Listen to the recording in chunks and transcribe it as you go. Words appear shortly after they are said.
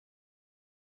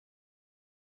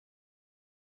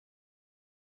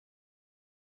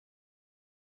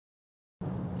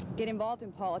get involved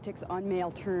in politics on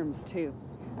male terms, too.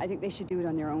 I think they should do it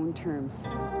on their own terms.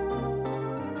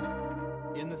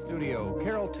 In the studio,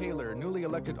 Carole Taylor, newly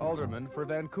elected alderman for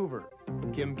Vancouver.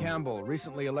 Kim Campbell,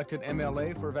 recently elected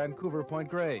MLA for Vancouver Point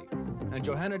Grey. And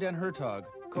Johanna Den Hertog,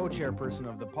 co-chairperson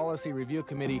of the Policy Review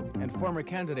Committee and former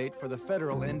candidate for the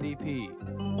federal NDP.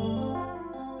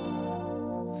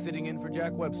 Sitting in for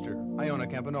Jack Webster, Iona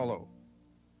Campagnolo.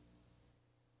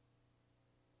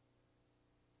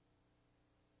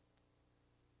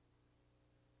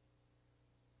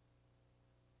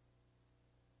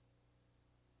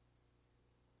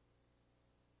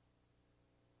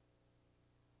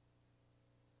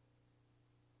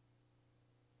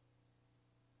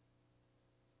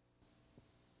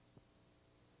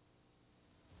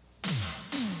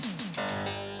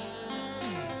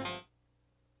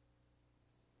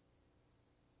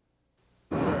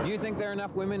 Do you think there are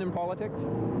enough women in politics?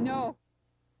 No.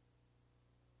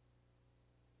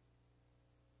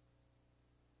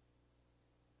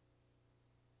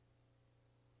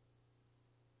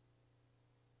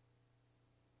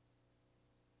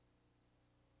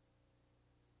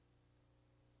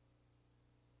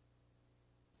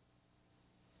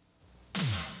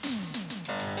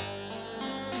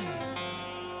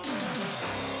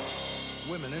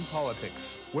 Women in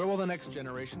politics. Where will the next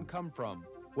generation come from?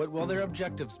 What will their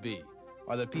objectives be?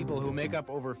 Are the people who make up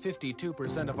over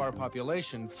 52% of our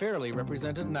population fairly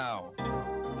represented now?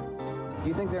 Do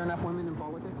you think there are enough women in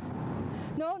politics?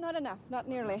 No, not enough. Not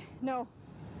nearly. No.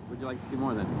 Would you like to see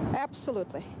more then?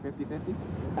 Absolutely.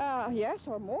 50-50? Yes,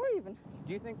 or more even.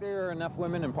 Do you think there are enough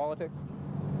women in politics?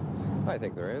 I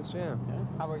think there is, yeah.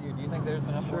 How about you? Do you think there's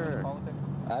enough women in politics?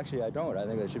 Actually, I don't. I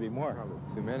think there should be more. Probably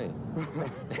too many.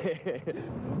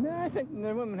 No, I think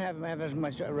the women have as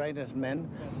much right as men.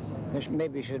 There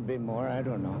maybe should be more. I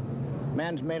don't know.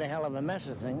 Man's made a hell of a mess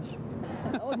of things.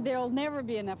 Oh, there'll never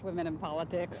be enough women in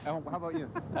politics. How about you?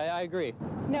 I agree.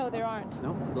 No, there aren't.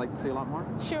 No? You'd like to see a lot more?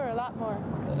 Sure, a lot more.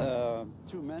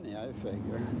 Too many, I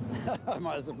figure. I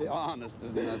might as well be honest,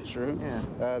 isn't that true?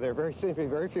 Yeah. There seem to be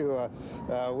very few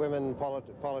women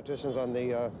politicians on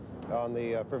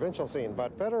the provincial scene,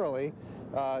 but federally,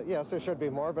 yes, there should be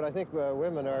more, but I think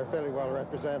women are fairly well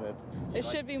represented. There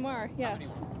should be more,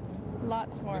 yes.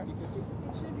 Lots more. 50-50?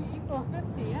 It should be equal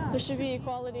 50, yeah. There should be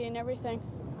equality in everything.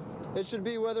 It should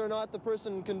be whether or not the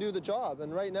person can do the job,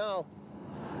 and right now,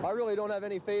 I really don't have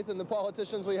any faith in the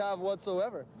politicians we have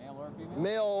whatsoever. Male or female?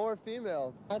 Male or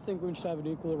female. I think women should have an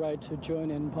equal right to join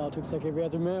in politics like every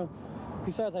other male.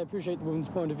 Besides, I appreciate the woman's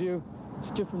point of view. It's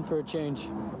different for a change.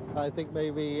 I think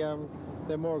maybe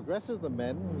they're more aggressive than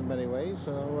men in many ways,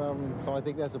 so I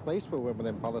think there's a place for women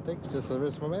in politics, just as there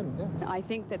is for men. Yeah. I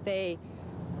think that they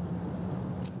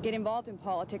get involved in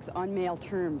politics on male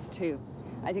terms, too.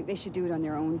 I think they should do it on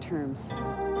their own terms.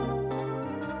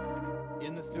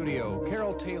 In the studio,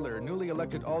 Carole Taylor, newly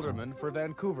elected alderman for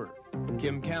Vancouver.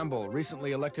 Kim Campbell,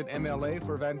 recently elected MLA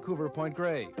for Vancouver Point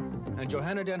Grey. And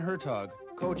Johanna Den Hertog,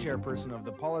 co-chairperson of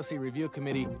the Policy Review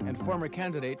Committee and former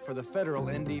candidate for the federal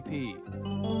NDP.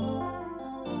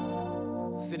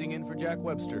 Sitting in for Jack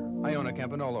Webster, Iona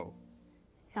Campagnolo.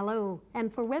 Hello,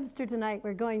 and for Webster tonight,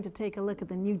 we're going to take a look at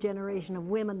the new generation of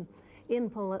women in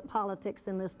politics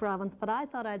in this province, but I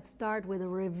thought I'd start with a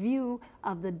review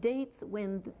of the dates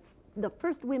when the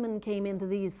first women came into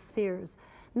these spheres.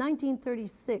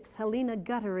 1936, Helena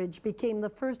Gutteridge became the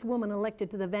first woman elected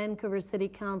to the Vancouver City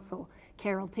Council.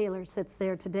 Carole Taylor sits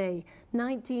there today.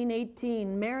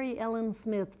 1918, Mary Ellen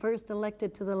Smith, first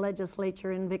elected to the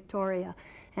legislature in Victoria.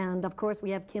 And of course, we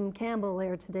have Kim Campbell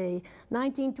there today.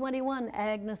 1921,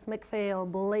 Agnes MacPhail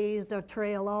blazed a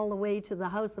trail all the way to the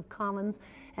House of Commons,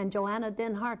 and Johanna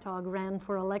Den Hertog ran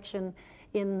for election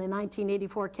in the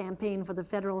 1984 campaign for the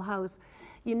federal House.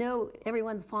 You know,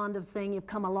 everyone's fond of saying you've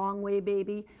come a long way,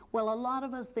 baby. Well, a lot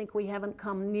of us think we haven't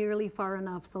come nearly far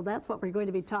enough, so that's what we're going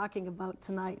to be talking about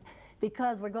tonight,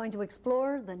 because we're going to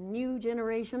explore the new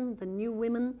generation, the new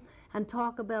women, and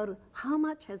talk about how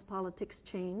much has politics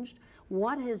changed,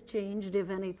 what has changed, if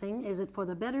anything. Is it for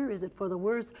the better? Is it for the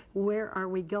worse? Where are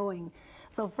we going?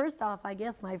 So first off, I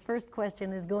guess my first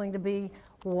question is going to be,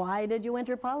 why did you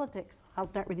enter politics? I'll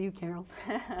start with you, Carole.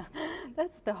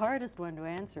 That's the hardest one to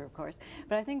answer, of course.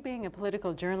 But I think being a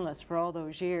political journalist for all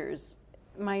those years,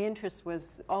 my interest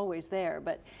was always there.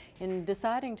 But in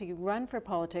deciding to run for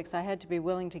politics, I had to be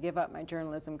willing to give up my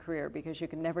journalism career, because you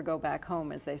can never go back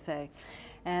home, as they say.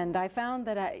 And I found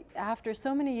that after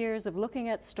so many years of looking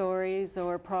at stories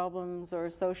or problems or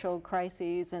social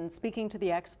crises and speaking to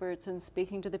the experts and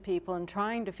speaking to the people and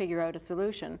trying to figure out a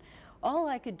solution, all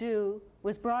I could do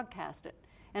was broadcast it.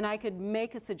 And I could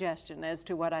make a suggestion as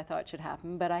to what I thought should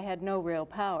happen, but I had no real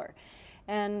power.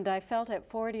 And I felt at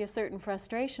 40 a certain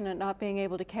frustration at not being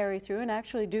able to carry through and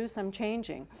actually do some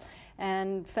changing,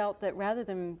 and felt that rather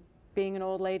than being an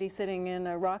old lady sitting in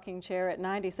a rocking chair at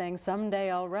 90 saying, someday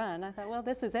I'll run, I thought, well,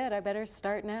 this is it. I better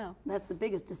start now. That's the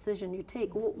biggest decision you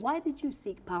take. Why did you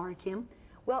seek power, Kim?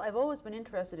 Well, I've always been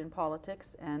interested in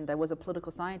politics, and I was a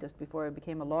political scientist before I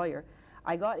became a lawyer.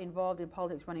 I got involved in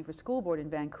politics running for school board in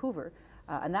Vancouver,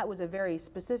 and that was a very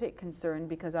specific concern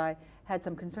because I had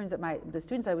some concerns that the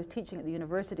students I was teaching at the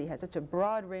university had such a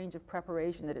broad range of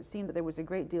preparation that it seemed that there was a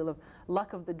great deal of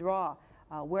luck of the draw,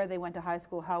 where they went to high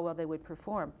school, how well they would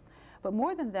perform. But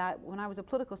more than that, when I was a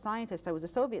political scientist, I was a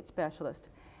Soviet specialist.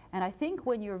 And I think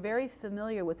when you're very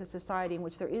familiar with a society in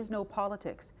which there is no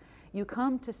politics, you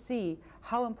come to see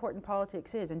how important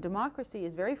politics is. And democracy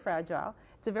is very fragile.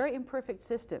 It's a very imperfect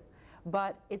system,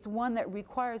 but it's one that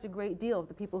requires a great deal of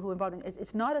the people who are involved in it.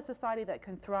 It's not a society that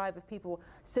can thrive if people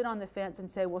sit on the fence and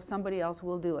say, well, somebody else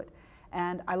will do it.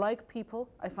 And I like people.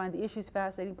 I find the issues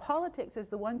fascinating. Politics is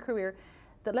the one career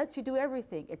that lets you do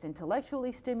everything. It's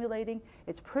intellectually stimulating,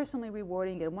 it's personally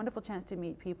rewarding, you get a wonderful chance to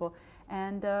meet people,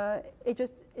 and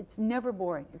it's never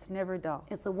boring, it's never dull.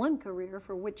 It's the one career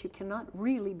for which you cannot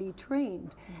really be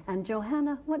trained. And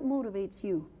Johanna, what motivates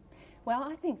you? Well,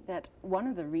 I think that one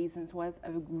of the reasons was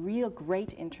a real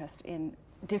great interest in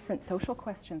different social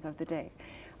questions of the day.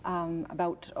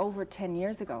 About over 10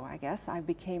 years ago, I guess, I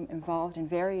became involved in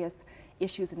various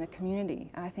issues in the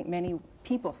community. I think many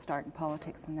people start in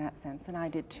politics in that sense, and I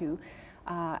did too.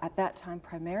 At that time,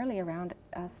 primarily around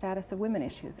status of women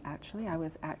issues, actually. I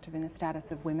was active in the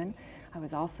status of women. I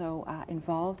was also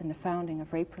involved in the founding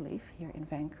of Rape Relief here in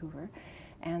Vancouver,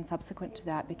 and subsequent to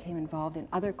that became involved in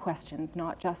other questions,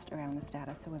 not just around the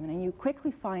status of women. And you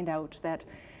quickly find out that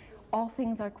all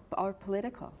things are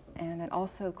political, and then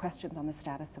also questions on the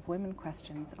status of women,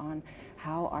 questions on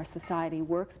how our society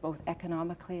works, both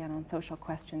economically and on social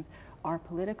questions, are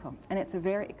political. And it's a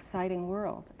very exciting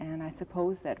world, and I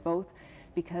suppose that both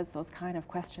because those kind of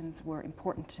questions were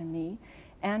important to me,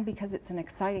 and because it's an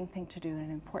exciting thing to do and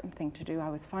an important thing to do, I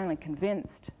was finally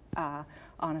convinced,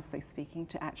 honestly speaking,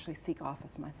 to actually seek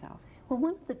office myself. Well,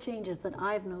 one of the changes that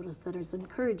I've noticed that is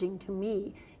encouraging to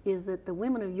me is that the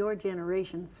women of your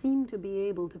generation seem to be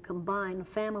able to combine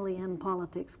family and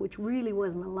politics, which really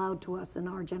wasn't allowed to us in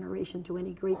our generation to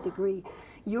any great degree.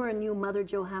 You're a new mother,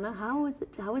 Johanna. How is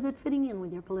it fitting in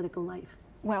with your political life?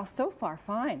 Well, so far,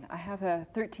 fine. I have a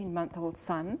 13-month-old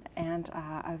son and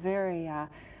a very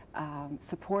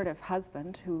supportive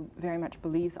husband who very much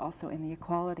believes also in the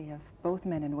equality of both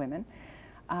men and women.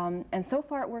 And so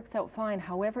far it works out fine.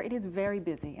 However, it is very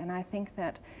busy, and I think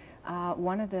that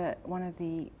one of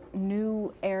the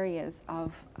new areas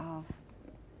of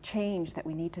change that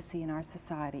we need to see in our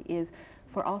society is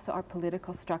for also our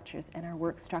political structures and our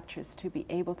work structures to be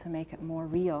able to make it more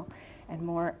real and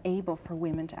more able for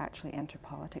women to actually enter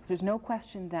politics. There's no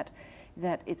question that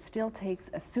it still takes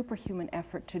a superhuman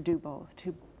effort to do both,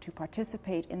 to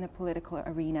participate in the political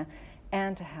arena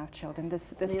and to have children. The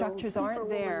structures aren't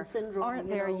there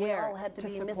yet we all had to be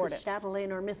support Mrs.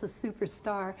 Chatelaine or Mrs.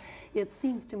 Superstar. It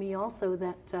seems to me also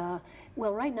that,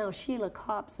 well, right now Sheila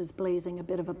Copps is blazing a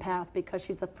bit of a path because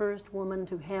she's the first woman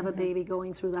to have a baby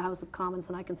going through the House of Commons,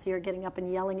 and I can see her getting up and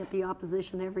yelling at the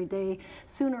opposition every day.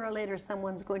 Sooner or later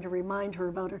someone's going to remind her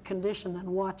about her condition and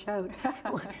watch out.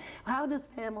 How does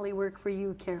family work for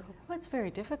you, Carol? Well, it's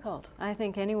very difficult. I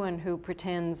think anyone who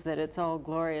pretends that it's all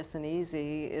glorious and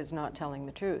easy is not telling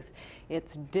the truth.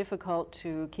 It's difficult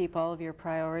to keep all of your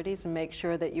priorities and make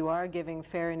sure that you are giving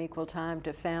fair and equal time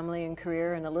to family and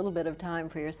career and a little bit of time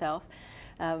for yourself.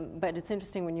 But it's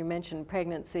interesting when you mention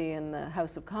pregnancy in the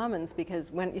House of Commons,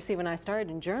 because when I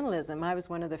started in journalism, I was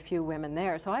one of the few women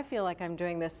there. So I feel like I'm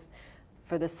doing this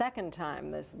for the second time,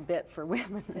 this bit for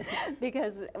women,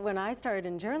 because when I started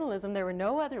in journalism, there were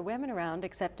no other women around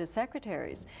except as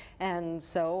secretaries. And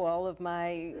so all of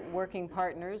my working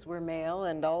partners were male,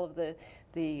 and all of the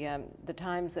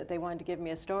times that they wanted to give me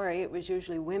a story, it was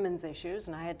usually women's issues,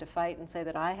 and I had to fight and say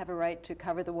that I have a right to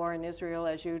cover the war in Israel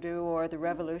as you do, or the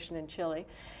revolution in Chile.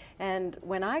 And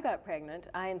when I got pregnant,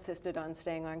 I insisted on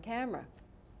staying on camera,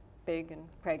 big and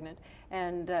pregnant,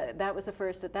 and that was the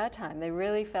first at that time. They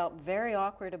really felt very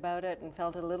awkward about it and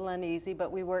felt a little uneasy,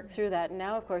 but we worked through that. And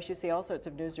now, of course, you see all sorts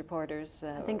of news reporters.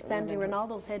 I think Sandy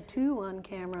Ronaldo's had 2 on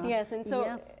camera. Yes, and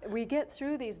so we get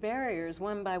through these barriers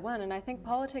one by one, and I think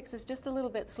politics is just a little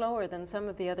bit slower than some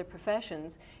of the other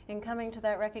professions in coming to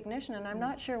that recognition, and I'm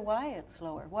not sure why it's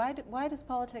slower. Why does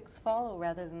politics follow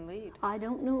rather than lead? I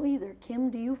don't know either. Kim,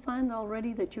 do you find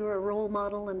already that you're a role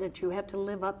model and that you have to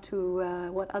live up to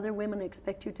what other women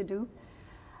expect you to do?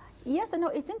 Yes, I know.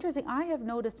 It's interesting. I have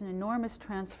noticed an enormous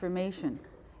transformation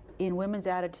in women's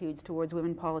attitudes towards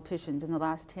women politicians in the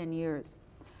last 10 years.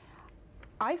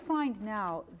 I find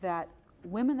now that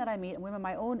women that I meet, and women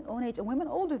my own age, and women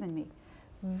older than me,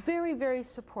 very, very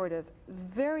supportive,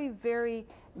 very, very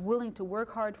willing to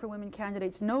work hard for women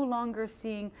candidates, no longer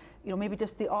seeing, you know, maybe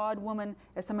just the odd woman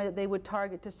as somebody that they would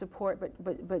target to support,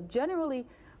 but generally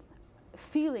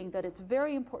feeling that it's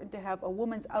very important to have a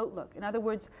woman's outlook. In other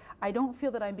words, I don't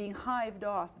feel that I'm being hived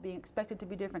off, being expected to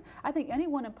be different. I think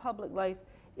anyone in public life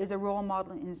is a role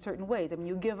model in certain ways. I mean,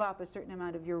 you give up a certain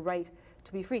amount of your right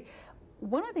to be free.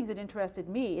 One of the things that interested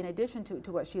me, in addition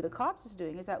to what Sheila Copps is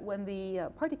doing, is that when the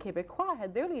Parti Québécois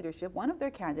had their leadership, one of their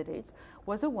candidates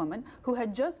was a woman who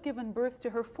had just given birth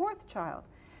to her 4th child.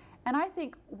 And I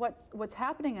think what's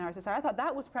happening in our society, I thought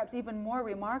that was perhaps even more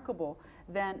remarkable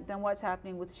than what's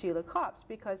happening with Sheila Copps,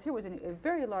 because here was a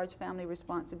very large family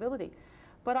responsibility.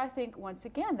 But I think, once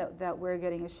again, that we're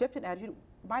getting a shift in attitude.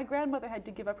 My grandmother had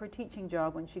to give up her teaching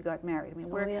job when she got married. I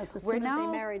mean, yes, as soon as they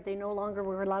married, they no longer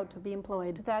were allowed to be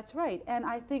employed. That's right. And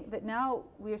I think that now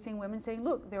we are seeing women saying,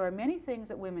 look, there are many things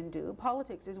that women do.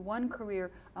 Politics is one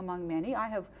career among many. I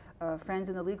have friends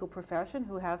in the legal profession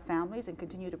who have families and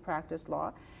continue to practice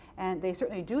law. And they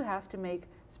certainly do have to make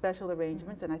special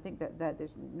arrangements, and I think that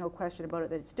there's no question about it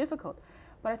that it's difficult.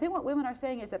 But I think what women are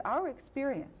saying is that our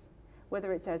experience,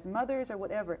 whether it's as mothers or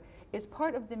whatever, is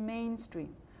part of the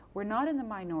mainstream. We're not in the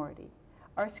minority.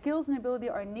 Our skills and ability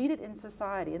are needed in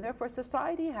society, and therefore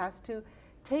society has to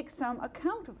take some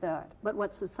account of that. But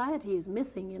what society is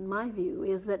missing, in my view,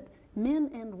 is that men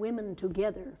and women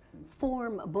together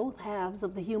form both halves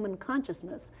of the human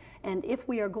consciousness. And if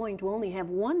we are going to only have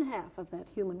one half of that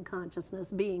human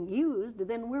consciousness being used,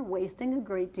 then we're wasting a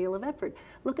great deal of effort.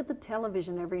 Look at the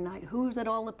television every night. Who's at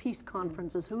all the peace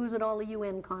conferences? Who's at all the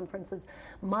UN conferences?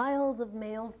 Miles of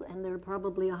males, and they're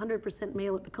probably 100%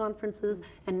 male at the conferences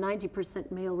and 90%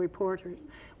 male reporters.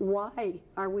 Why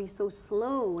are we so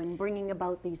slow in bringing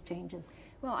about these changes?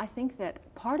 Well, I think that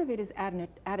part of it is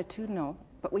attitudinal,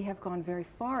 but we have gone very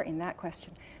far in that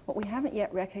question. What we haven't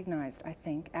yet recognized, I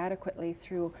think, adequately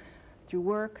through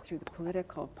work, through the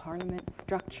political parliament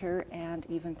structure, and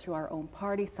even through our own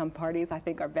party. Some parties I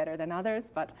think are better than others,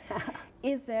 but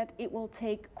is that it will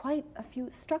take quite a few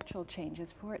structural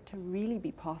changes for it to really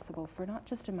be possible for not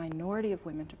just a minority of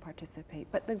women to participate,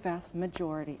 but the vast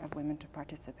majority of women to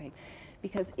participate.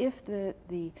 Because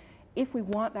if we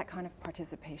want that kind of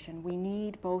participation, we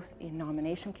need both in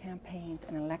nomination campaigns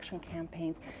and election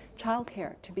campaigns,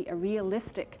 childcare to be a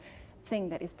realistic thing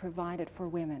that is provided for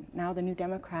women. Now the New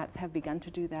Democrats have begun to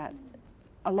do that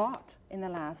a lot in the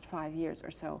last 5 years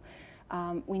or so.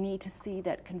 We need to see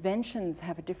that conventions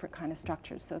have a different kind of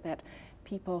structure so that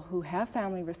people who have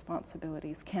family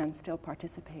responsibilities can still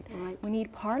participate. Right. We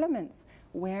need parliaments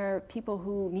where people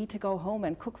who need to go home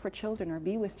and cook for children or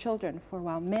be with children for a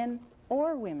while, men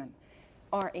or women,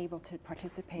 are able to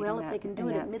participate in that. Well, if they can do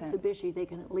it at Mitsubishi, they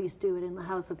can at least do it in the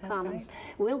House of Commons.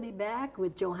 Right. We'll be back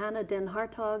with Johanna Den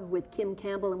Hertog, with Kim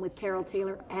Campbell, and with Carole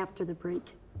Taylor after the break.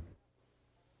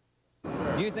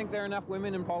 Do you think there are enough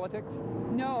women in politics?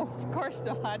 No, of course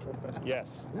not.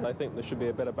 Yes, I think there should be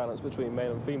a better balance between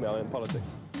male and female in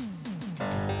politics.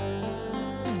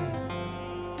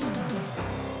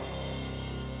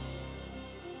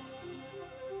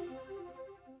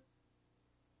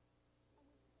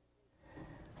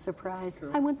 Surprise.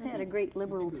 I once had a great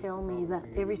liberal tell me that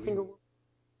every single...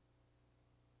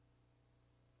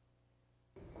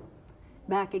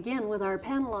 Back again with our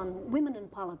panel on women in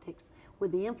politics,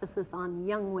 with the emphasis on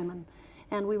young women.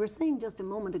 And we were saying just a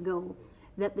moment ago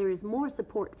that there is more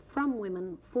support from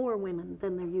women for women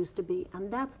than there used to be.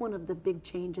 And that's one of the big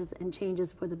changes, and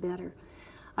changes for the better.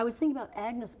 I was thinking about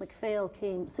Agnes MacPhail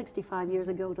came 65 years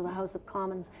ago to the House of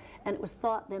Commons, and it was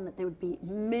thought then that there would be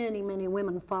many, many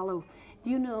women follow. Do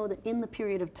you know that in the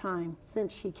period of time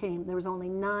since she came, there was only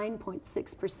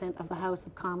 9.6% of the House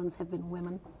of Commons have been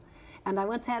women? And I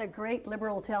once had a great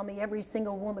liberal tell me every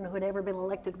single woman who had ever been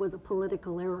elected was a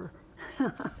political error.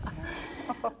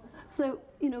 So,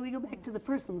 you know, we go back to the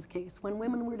person's case, when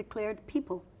women were declared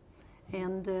people.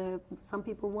 And some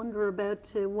people wonder about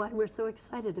why we're so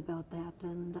excited about that.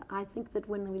 And I think that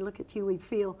when we look at you, we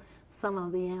feel some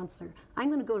of the answer. I'm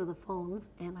going to go to the phones,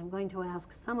 and I'm going to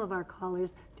ask some of our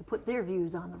callers to put their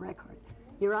views on the record.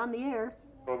 You're on the air.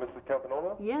 Hello, Mrs.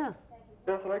 Campagnolo? Yes.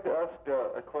 Yes, I'd like to ask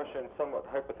a question somewhat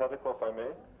hypothetical, if I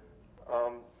may.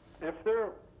 If there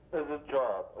is a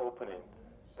job opening,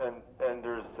 and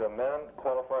there's a man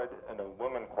qualified and a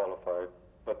woman qualified,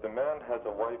 but the man has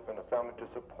a wife and a family to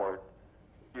support,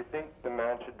 do you think the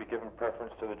man should be given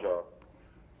preference to the job?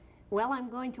 Well, I'm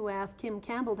going to ask Kim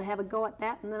Campbell to have a go at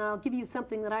that, and then I'll give you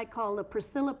something that I call the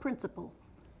Priscilla principle.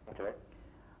 Okay.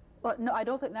 Well, no, I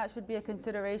don't think that should be a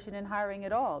consideration in hiring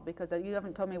at all, because you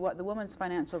haven't told me what the woman's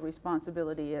financial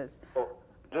responsibility is. Well,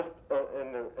 just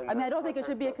in I mean, I don't think it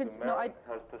should be a the man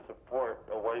has to support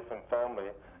a wife and family,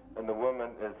 and the woman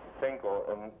is single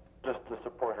and just to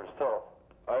support herself.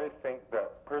 I think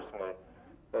that, personally,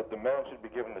 that the man should be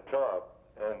given the job,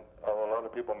 and a lot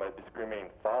of people might be screaming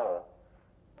foul.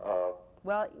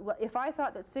 Well, if I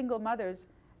thought that single mothers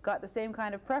got the same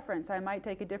kind of preference, I might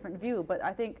take a different view. But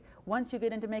I think once you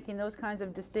get into making those kinds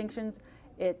of distinctions,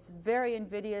 it's very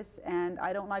invidious, and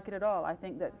I don't like it at all. I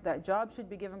think that jobs should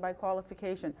be given by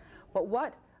qualification. But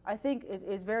what I think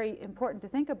is very important to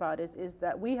think about is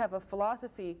that we have a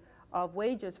philosophy of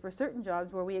wages for certain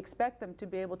jobs where we expect them to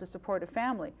be able to support a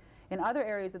family. In other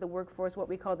areas of the workforce, what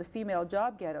we call the female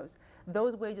job ghettos,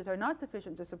 those wages are not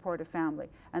sufficient to support a family.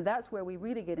 And that's where we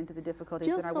really get into the difficulties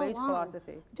in our wage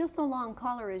philosophy. Just so long,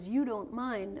 caller, as you don't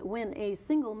mind when a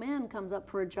single man comes up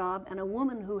for a job and a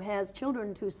woman who has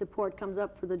children to support comes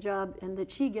up for the job, and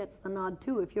that she gets the nod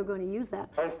too, if you're going to use that.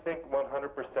 I think 100%.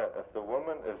 If the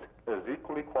woman is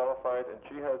equally qualified and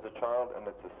she has a child and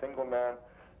it's a single man,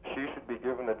 she should be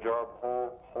given the job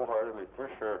wholeheartedly, for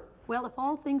sure. Well, if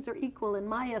all things are equal, in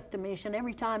my estimation,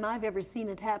 every time I've ever seen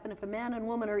it happen, if a man and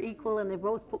woman are equal and they're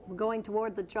both going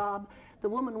toward the job, the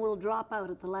woman will drop out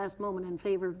at the last moment in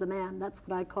favor of the man. That's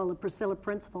what I call the Priscilla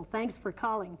principle. Thanks for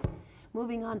calling.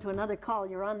 Moving on to another call.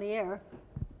 You're on the air.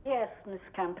 Yes, Miss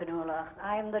Campagnolo.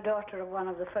 I'm the daughter of one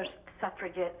of the first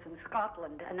suffragettes in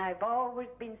Scotland, and I've always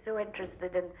been so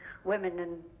interested in women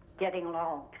and getting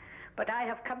along. But I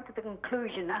have come to the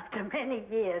conclusion after many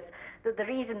years that the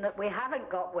reason that we haven't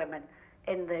got women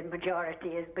in the majority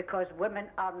is because women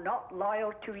are not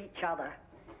loyal to each other.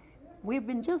 We've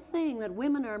been just saying that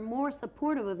women are more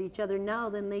supportive of each other now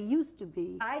than they used to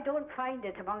be. I don't find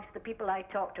it amongst the people I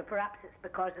talk to. Perhaps it's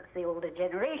because it's the older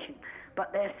generation.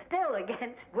 But they're still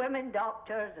against women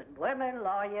doctors and women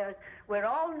lawyers. We're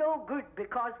all no good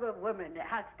because we're women. It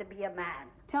has to be a man.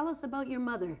 Tell us about your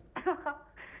mother.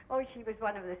 Oh, she was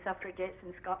one of the suffragettes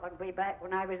in Scotland way back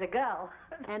when I was a girl.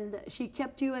 And she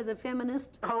kept you as a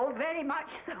feminist? Oh, very much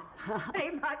so.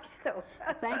 Very much so.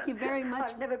 Thank you very much.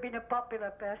 I've never been a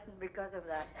popular person because of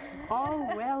that. Oh,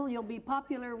 well, you'll be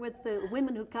popular with the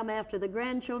women who come after, the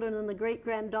grandchildren and the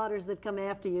great-granddaughters that come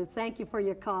after you. Thank you for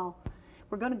your call.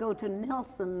 We're going to go to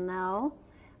Nelson now.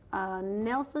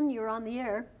 Nelson, you're on the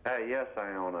air. Yes,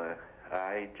 Iona.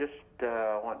 I just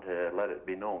want to let it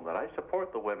be known that I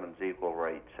support the women's equal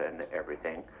rights and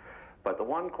everything, but the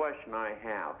one question I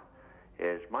have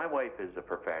is my wife is a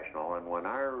professional, and when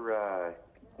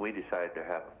we decided to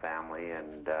have a family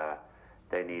and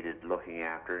they needed looking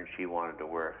after and she wanted to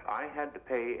work, I had to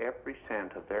pay every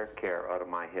cent of their care out of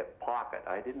my hip pocket.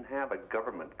 I didn't have a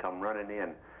government come running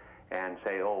in and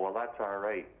say, oh, well, that's all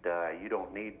right, you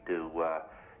don't need to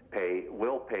pay,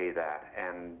 we'll pay that.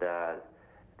 And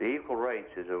the equal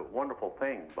rights is a wonderful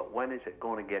thing, but when is it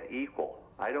going to get equal?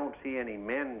 I don't see any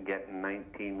men getting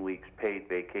 19 weeks paid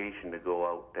vacation to go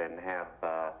out and have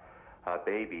a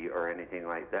baby or anything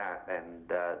like that, and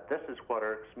this is what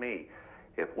irks me.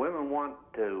 If women want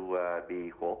to be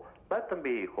equal, let them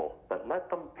be equal, but let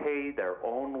them pay their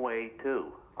own way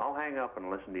too. I'll hang up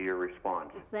and listen to your response.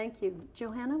 Thank you.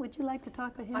 Johanna, would you like to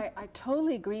talk with him? I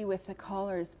totally agree with the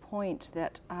caller's point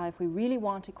that if we really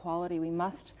want equality, we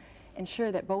must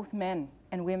ensure that both men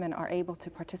and women are able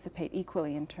to participate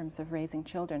equally in terms of raising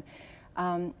children.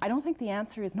 I don't think the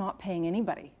answer is not paying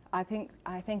anybody. I think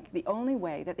the only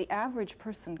way that the average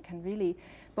person can really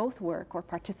both work or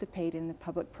participate in the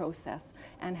public process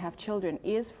and have children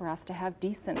is for us to have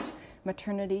decent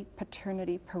maternity,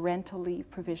 paternity, parental leave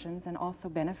provisions and also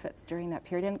benefits during that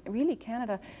period. And really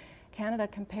Canada,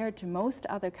 compared to most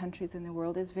other countries in the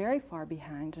world, is very far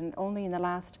behind, and only in the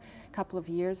last couple of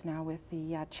years now, with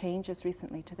the changes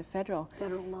recently to the federal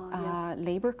law,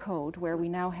 labor code, where we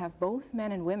now have both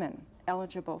men and women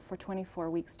eligible for 24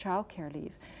 weeks childcare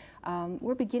leave.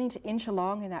 We're beginning to inch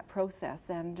along in that process,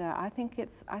 and I think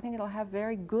it'll have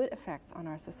very good effects on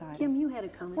our society. Kim, you had a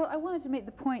comment. Well, I wanted to make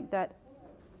the point that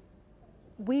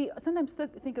we sometimes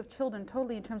think of children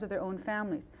totally in terms of their own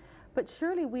families, but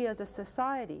surely we as a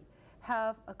society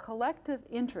have a collective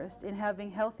interest in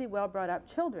having healthy,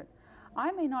 well-brought-up children.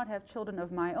 I may not have children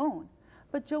of my own,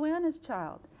 but Joanna's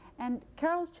child and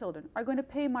Carol's children are going to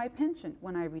pay my pension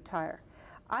when I retire.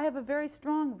 I have a very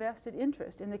strong vested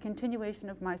interest in the continuation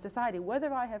of my society,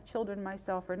 whether I have children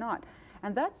myself or not.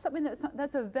 And that's something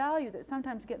that's a value that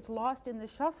sometimes gets lost in the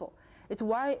shuffle. It's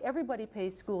why everybody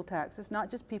pays school taxes, not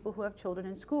just people who have children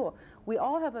in school. We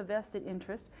all have a vested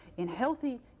interest in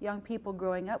healthy young people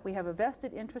growing up. We have a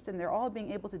vested interest in they're all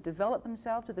being able to develop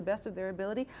themselves to the best of their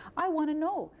ability. I want to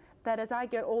know that as I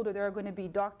get older, there are going to be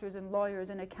doctors and lawyers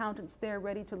and accountants there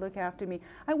ready to look after me.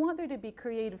 I want there to be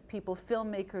creative people,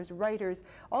 filmmakers, writers,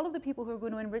 all of the people who are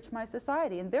going to enrich my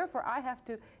society. And therefore, I have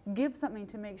to give something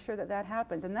to make sure that that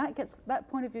happens. And that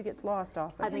point of view gets lost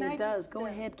often. I think it does. Go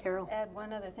ahead, Carol. Add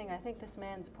one other thing. I think this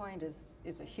man's point is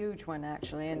a huge one,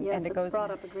 actually. And, yes, and it it's goes,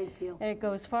 brought up a great deal. And it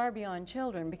goes far beyond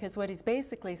children, because what he's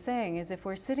basically saying is if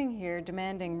we're sitting here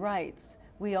demanding rights,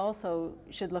 we also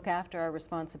should look after our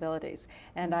responsibilities.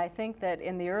 And I think that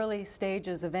in the early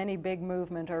stages of any big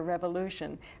movement or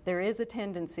revolution, there is a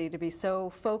tendency to be so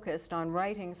focused on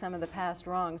righting some of the past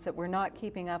wrongs that we're not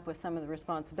keeping up with some of the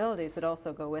responsibilities that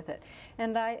also go with it.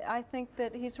 And I think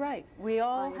that he's right. We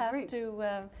all have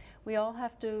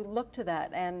to look to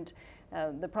that. And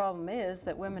the problem is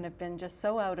that women have been just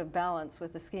so out of balance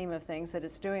with the scheme of things that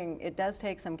it does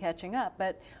take some catching up,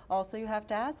 but also you have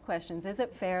to ask questions. Is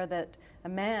it fair that a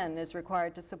man is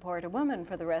required to support a woman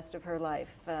for the rest of her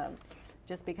life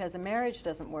just because a marriage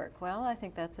doesn't work? Well, I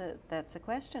think that's a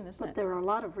question, isn't it? But there are a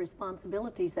lot of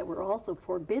responsibilities that we're also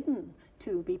forbidden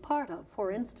to be part of.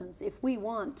 For instance, if we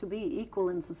want to be equal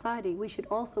in society, we should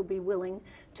also be willing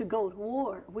to go to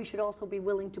war. We should also be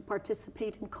willing to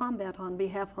participate in combat on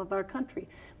behalf of our country.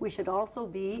 We should also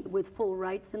be with full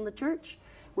rights in the church.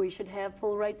 We should have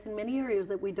full rights in many areas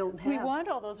that we don't have. We want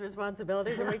all those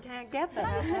responsibilities and we can't get them.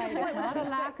 That's right. It's not a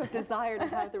lack of desire to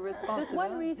have the responsibility.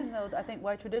 There's one reason, though, I think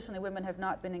why traditionally women have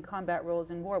not been in combat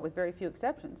roles in war, with very few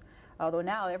exceptions. Although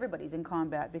now everybody's in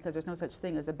combat because there's no such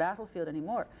thing as a battlefield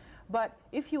anymore. But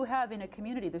if you have in a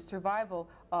community the survival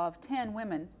of 10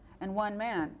 women and 1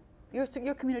 man, your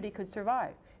community could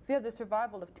survive. If you have the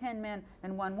survival of 10 men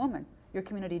and 1 woman, your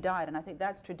community died. And I think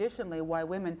that's traditionally why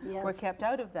women were kept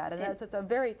out of that. And it's a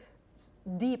very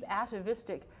deep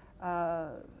atavistic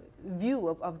view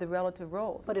of the relative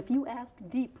roles. But if you ask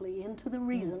deeply into the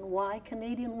reason why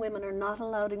Canadian women are not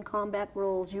allowed in combat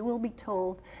roles, you will be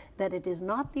told that it is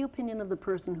not the opinion of the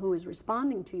person who is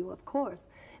responding to you, of course,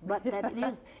 but that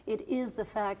it is the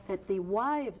fact that the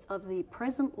wives of the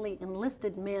presently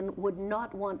enlisted men would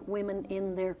not want women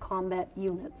in their combat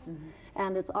units.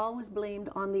 And it's always blamed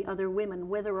on the other women.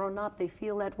 Whether or not they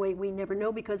feel that way, we never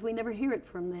know, because we never hear it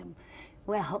from them.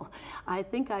 Well, I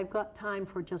think I've got time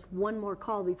for just one more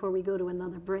call before we go to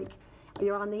another break.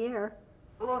 You're on the air.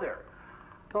 Hello there.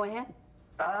 Go ahead.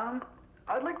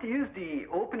 I'd like to use the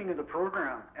opening of the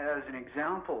program as an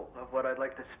example of what I'd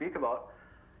like to speak about.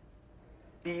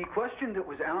 The question that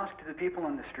was asked to the people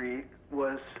on the street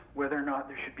was whether or not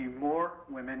there should be more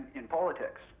women in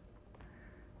politics.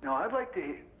 Now, I'd like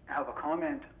to have a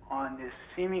comment on this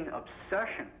seeming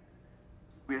obsession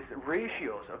with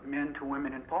ratios of men to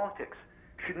women in politics.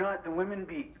 Should not the women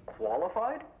be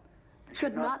qualified?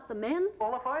 Should not the men?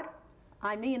 Qualified?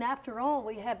 I mean, after all,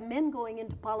 we have men going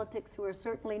into politics who are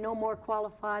certainly no more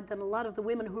qualified than a lot of the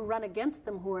women who run against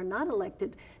them who are not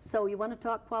elected. So you want to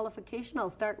talk qualification?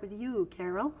 I'll start with you,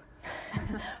 Carol.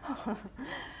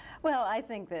 Well, I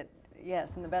think that,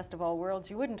 yes, in the best of all worlds,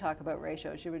 you wouldn't talk about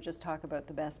ratios. You would just talk about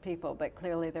the best people. But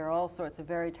clearly there are all sorts of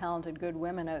very talented, good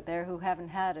women out there who haven't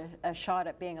had a shot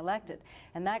at being elected.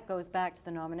 And that goes back to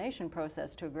the nomination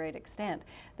process to a great extent.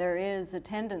 There is a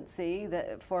tendency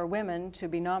for women to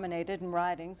be nominated in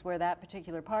ridings where that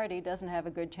particular party doesn't have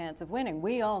a good chance of winning.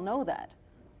 We all know that.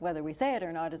 Whether we say it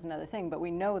or not is another thing, but we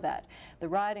know that. The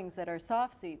ridings that are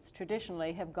soft seats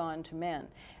traditionally have gone to men.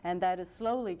 And that is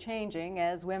slowly changing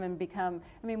as women become,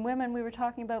 I mean, women we were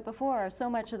talking about before are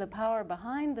so much of the power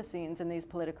behind the scenes in these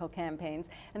political campaigns,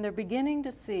 and they're beginning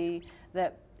to see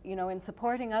that, you know, in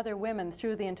supporting other women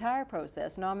through the entire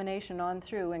process, nomination on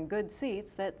through, and good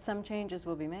seats, that some changes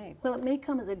will be made. Well, it may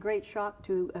come as a great shock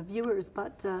to viewers,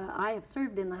 but I have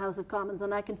served in the House of Commons,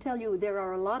 and I can tell you there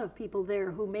are a lot of people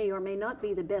there who may or may not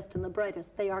be the best and the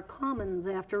brightest. They are commons,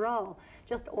 after all.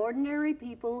 Just ordinary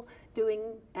people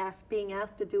being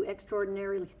asked to do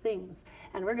extraordinary things.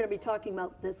 And we're going to be talking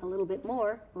about this a little bit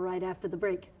more right after the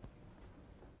break.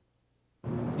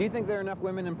 Do you think there are enough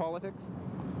women in politics?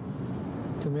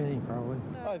 Too many, probably.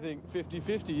 I think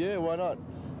 50-50, yeah, why not?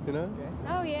 You know? Okay.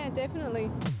 Oh, yeah, definitely.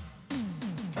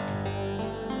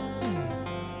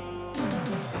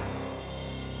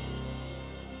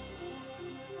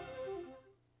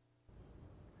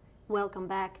 Welcome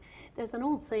back. There's an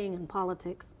old saying in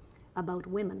politics about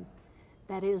women.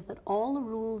 That is that all the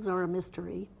rules are a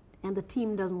mystery, and the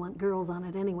team doesn't want girls on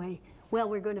it anyway. Well,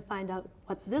 we're going to find out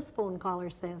what this phone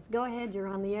caller says. Go ahead, you're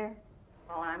on the air.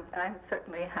 Well, I'm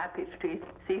certainly happy to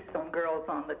see some girls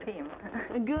on the team.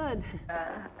 Good.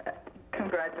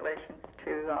 Congratulations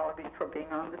to all of you for being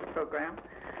on this program.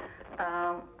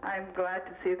 I'm glad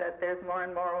to see that there's more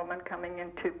and more women coming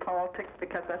into politics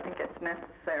because I think it's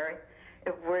necessary.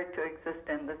 if we're to exist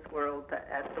in this world,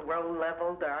 at the world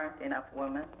level, there aren't enough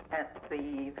women. At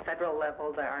the federal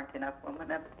level, there aren't enough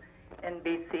women. In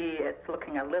BC, it's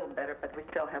looking a little better, but we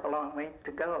still have a long ways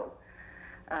to go.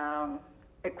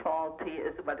 Equality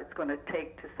is what it's going to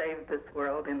take to save this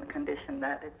world in the condition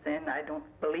that it's in. I don't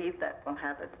believe that we'll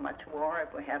have as much war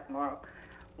if we have more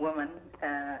women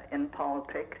in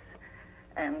politics.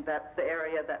 And that's the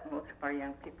area that most of our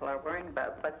young people are worrying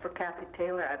about. But for Kathy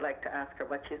Taylor, I'd like to ask her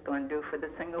what she's going to do for the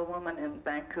single woman in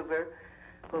Vancouver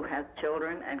who has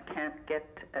children and can't get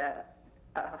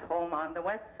a home on the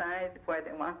west side where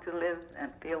they want to live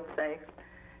and feel safe,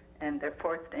 and they're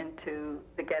forced into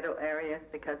the ghetto areas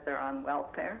because they're on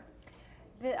welfare.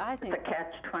 I think it's a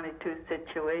catch-22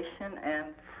 situation. And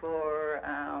for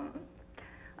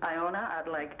Iona,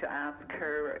 I'd like to ask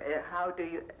her, how do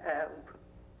you...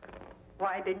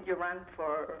 why didn't you run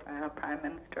for Prime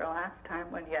Minister last time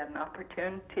when you had an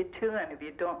opportunity to? And if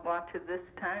you don't want to this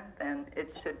time, then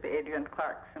it should be Adrienne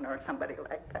Clarkson or somebody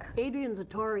like that. Adrienne's a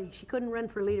Tory. She couldn't run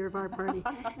for leader of our party.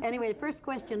 Anyway, first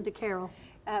question to Carole.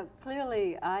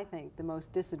 Clearly, I think the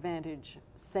most disadvantaged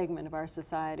segment of our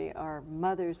society are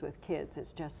mothers with kids.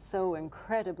 It's just so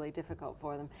incredibly difficult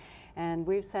for them. And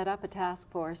we've set up a task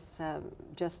force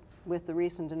just with the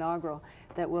recent inaugural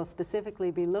that will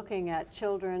specifically be looking at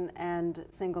children and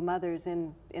single mothers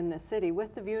in the city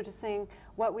with the view to seeing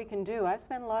what we can do. I've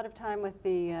spent a lot of time with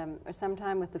some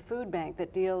time with the food bank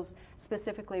that deals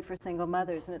specifically for single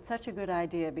mothers, and it's such a good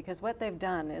idea because what they've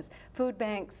done is food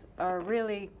banks are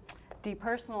really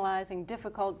depersonalizing,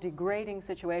 difficult, degrading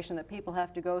situation that people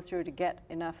have to go through to get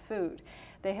enough food.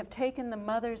 They have taken the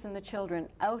mothers and the children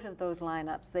out of those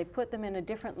lineups. They put them in a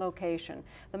different location.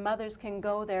 The mothers can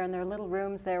go there in their little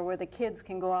rooms there where the kids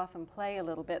can go off and play a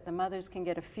little bit. The mothers can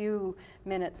get a few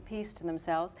minutes peace to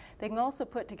themselves. They can also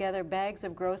put together bags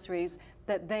of groceries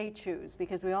that they choose,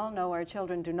 because we all know our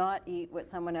children do not eat what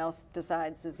someone else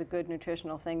decides is a good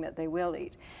nutritional thing that they will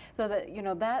eat. So that, you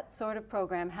know, that sort of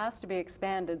program has to be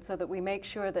expanded so that we make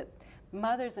sure that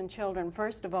mothers and children,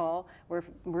 first of all,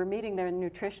 we're meeting their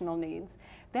nutritional needs.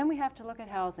 Then we have to look at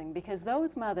housing, because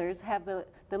those mothers have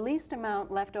the least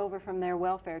amount left over from their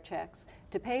welfare checks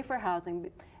to pay for housing.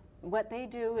 What they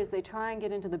do is they try and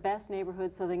get into the best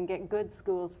neighborhoods so they can get good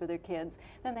schools for their kids.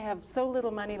 Then they have so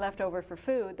little money left over for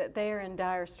food that they are in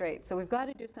dire straits. So we've got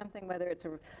to do something, whether it's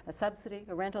a subsidy,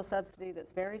 a rental subsidy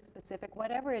that's very specific,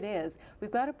 whatever it is.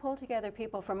 We've got to pull together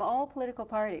people from all political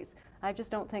parties. I just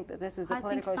don't think that this is a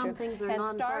political issue. I think some things are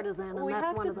non-partisan, and that's one of them. We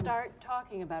have to start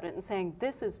talking about it and saying,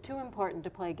 this is too important to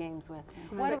play games with.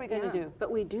 What are we going to do? But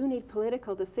we do need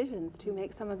political decisions to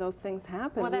make some of those things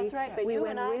happen. Well, that's right. But you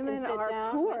and I can sit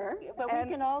down. Poor, but we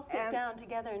can all sit down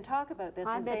together and talk about this.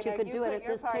 I bet you could do it at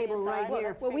this table right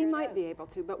here. Well, we might be able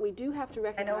to, but we do have to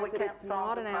recognize that it's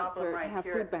not an answer to have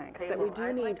food banks, that we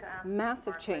do need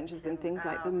massive changes in things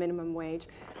like the minimum wage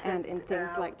and in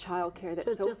things like childcare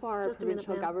that so far our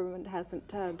provincial government hasn't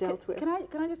dealt with. Can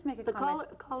I just make a comment?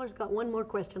 The caller's got one more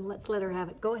question. Let's let her have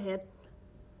it. Go ahead.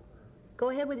 Go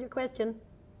ahead with your question.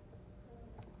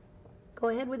 Go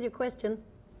ahead with your question.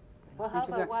 Well, how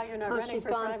about why you're not running for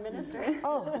Prime Minister?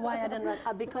 Oh, why I didn't run?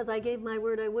 Because I gave my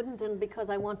word I wouldn't, and because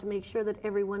I want to make sure that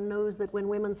everyone knows that when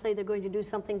women say they're going to do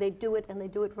something, they do it, and they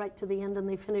do it right to the end, and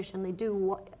they finish, and they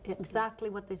do exactly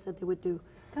what they said they would do.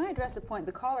 Can I address a point?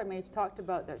 The caller talked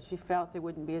about that she felt there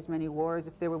wouldn't be as many wars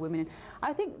if there were women in.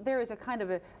 I think there is a kind of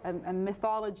a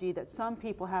mythology that some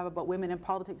people have about women in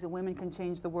politics, and women can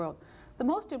change the world. The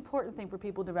most important thing for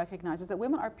people to recognize is that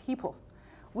women are people.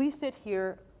 We sit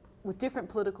here with different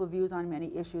political views on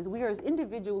many issues. We are as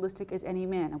individualistic as any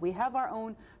man, and we have our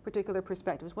own particular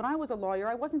perspectives. When I was a lawyer,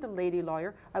 I wasn't a lady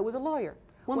lawyer, I was a lawyer.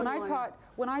 When I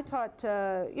taught,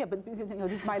 yeah, but you know,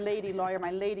 this is my lady lawyer,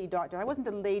 my lady doctor. I wasn't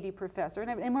a lady professor, and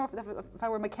anymore, if I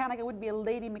were a mechanic, I wouldn't be a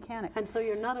lady mechanic. And so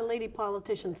you're not a lady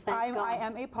politician, thank God. I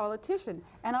am a politician.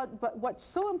 But what's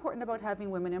so important about having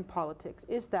women in politics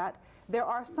is that there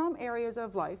are some areas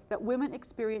of life that women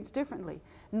experience differently,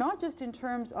 not just in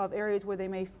terms of areas where they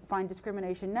may find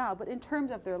discrimination now, but in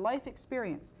terms of their life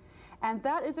experience. And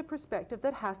that is a perspective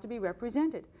that has to be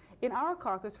represented. In our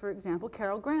caucus, for example,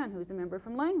 Carol Gran, who's a member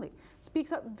from Langley,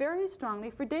 speaks up very strongly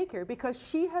for daycare because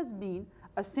she has been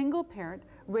a single parent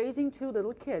raising 2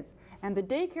 little kids. And the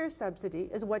daycare subsidy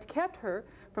is what kept her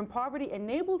from poverty,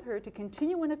 enabled her to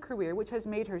continue in a career which has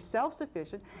made her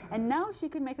self-sufficient, and now she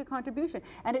can make a contribution.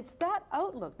 And it's that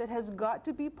outlook that has got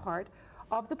to be part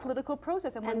of the political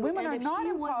process. And when women are not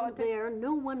in politics, there,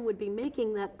 no one would be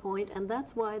making that point, and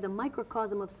that's why the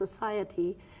microcosm of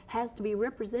society has to be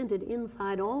represented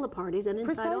inside all the parties and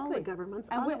inside all the governments.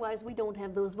 And otherwise, we don't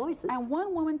have those voices. And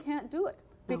one woman can't do it.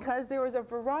 because there is a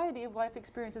variety of life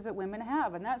experiences that women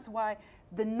have, and that's why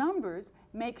the numbers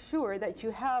make sure that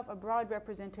you have a broad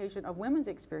representation of women's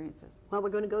experiences. Well, we're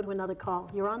going to go to another call.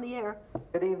 You're on the air.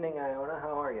 Good evening, Iona.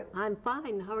 How are you? I'm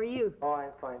fine. How are you? Oh,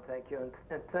 I'm fine, thank you,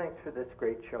 and thanks for this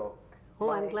great show. Oh,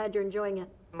 I'm glad you're enjoying it.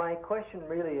 My question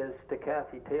really is to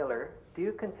Kathy Taylor. Do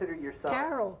you consider yourself...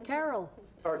 Carol.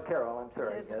 Or Carol, I'm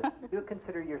sorry, yes. Do you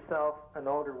consider yourself an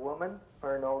older woman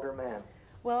or an older man?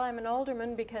 Well, I'm an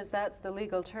alderman because that's the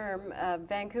legal term.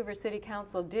 Vancouver City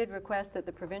Council did request that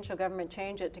the provincial government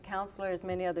change it to councillor, as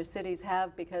many other cities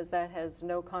have, because that has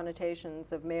no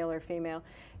connotations of male or female,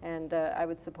 and I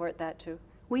would support that too.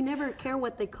 We never care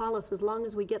what they call us as long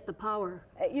as we get the power.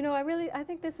 You know, I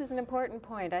think this is an important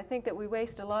point. I think that we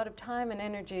waste a lot of time and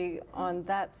energy on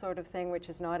that sort of thing, which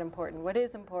is not important. What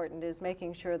is important is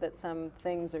making sure that some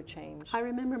things are changed. I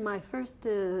remember my first,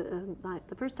 the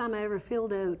first time I ever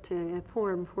filled out a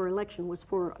form for election was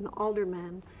for an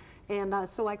alderman. And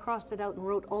so I crossed it out and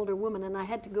wrote alderwoman, and I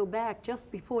had to go back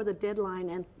just before the deadline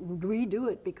and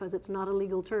redo it because it's not a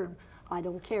legal term. I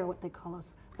don't care what they call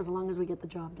us, as long as we get the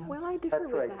job done. Well, I differ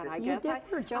with that, I guess. You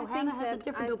differ. Johanna has a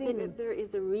different opinion. I think that there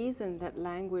is a reason that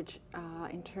language,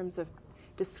 in terms of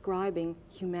describing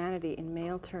humanity in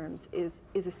male terms, is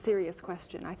a serious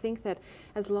question. I think that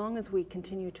as long as we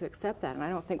continue to accept that, and I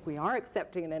don't think we are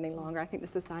accepting it any longer, I think the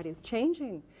society is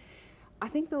changing. I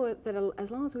think, though, that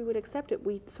as long as we would accept it,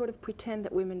 we sort of pretend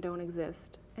that women don't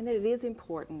exist, and that it is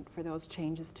important for those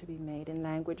changes to be made in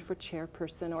language for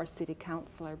chairperson or city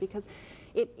councillor, because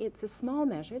it's a small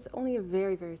measure. It's only a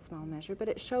very, very small measure, but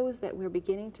it shows that we're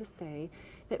beginning to say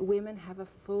that women have a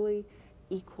fully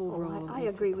equal role. I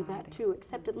agree with that too,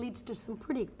 except it leads to some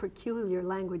pretty peculiar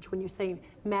language when you say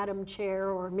Madam Chair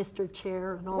or Mr.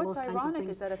 Chair and all those kinds of things. What's ironic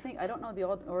is that I don't know the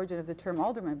origin of the term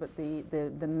alderman, but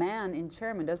the man in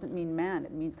chairman doesn't mean man.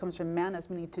 It comes from manus,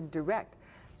 meaning to direct.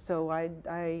 So I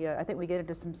think we get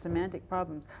into some semantic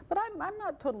problems. But I'm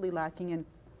not totally lacking in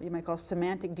what you might call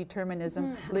semantic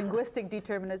determinism, linguistic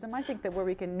determinism. I think that where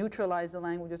we can neutralize the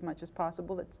language as much as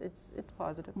possible, it's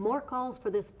positive. More calls for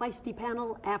this feisty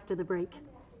panel after the break.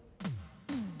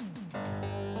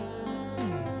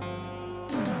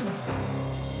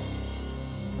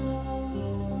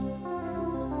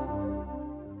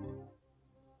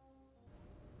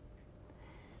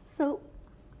 So,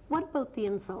 what about the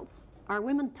insults? Are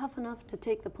women tough enough to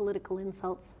take the political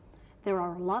insults? There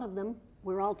are a lot of them.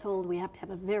 We're all told we have to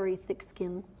have a very thick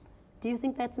skin. Do you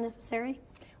think that's necessary?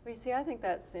 Well, you see, I think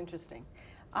that's interesting.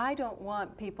 I don't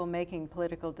want people making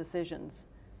political decisions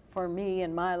for me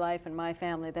and my life and my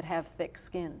family that have thick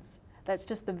skins. That's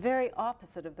just the very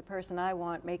opposite of the person I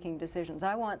want making decisions.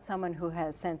 I want someone who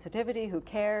has sensitivity, who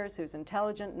cares, who's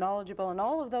intelligent, knowledgeable, and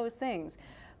all of those things,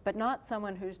 but not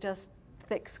someone who's just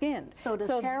thick-skinned. So does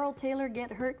Carole Taylor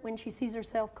get hurt when she sees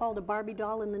herself called a Barbie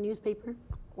doll in the newspaper?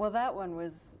 Well, that one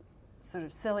was sort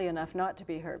of silly enough not to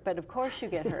be hurt, but of course you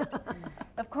get hurt.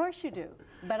 Of course you do.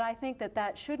 But I think that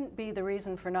that shouldn't be the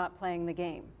reason for not playing the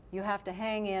game. You have to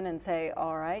hang in and say,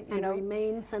 all right, and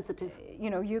remain sensitive. You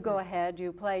know, you go ahead,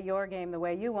 you play your game the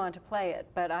way you want to play it,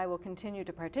 but I will continue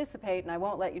to participate and I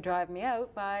won't let you drive me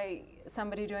out by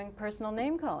somebody doing personal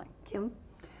name calling. Kim?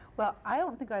 Well, I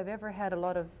don't think I've ever had a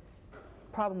lot of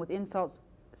problem with insults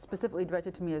specifically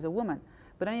directed to me as a woman.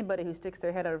 But anybody who sticks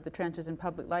their head out of the trenches in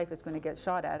public life is going to get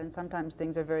shot at, and sometimes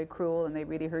things are very cruel and they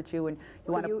really hurt you, and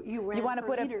you want to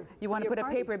put a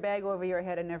paper bag over your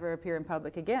head and never appear in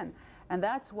public again. And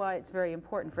that's why it's very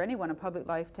important for anyone in public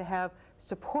life to have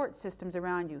support systems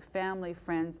around you, family,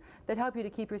 friends, that help you to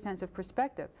keep your sense of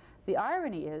perspective. The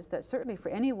irony is that certainly for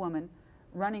any woman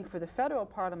running for the federal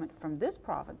parliament from this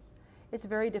province, it's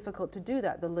very difficult to do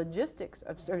that. The logistics,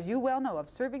 of, as you well know, of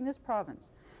serving this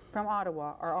province from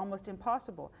Ottawa are almost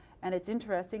impossible. And it's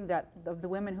interesting that of the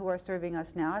women who are serving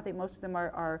us now, I think most of them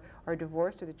are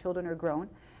divorced or the children are grown.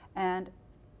 And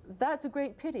that's a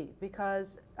great pity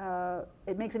because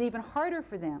it makes it even harder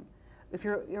for them, if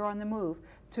you're on the move,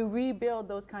 to rebuild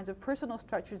those kinds of personal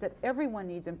structures that everyone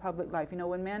needs in public life. You know,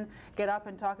 when men get up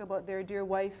and talk about their dear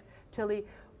wife, Tilly,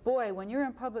 boy, when you're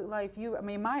in public life,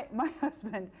 my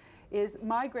husband is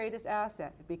my greatest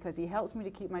asset because he helps me to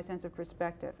keep my sense of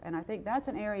perspective. And I think that's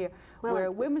an area where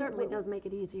women... It certainly does make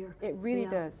it easier. It really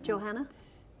does. Johanna?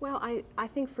 Well, I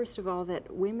think, first of all,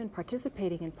 that women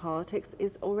participating in politics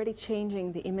is already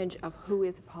changing the image of who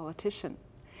is a politician.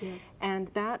 Yes. And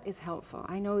that is helpful.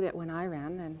 I know that when I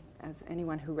ran, and as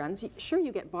anyone who runs, sure,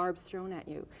 you get barbs thrown at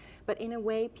you, but in a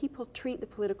way, people treat the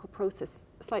political process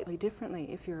slightly differently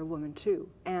if you're a woman, too.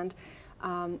 And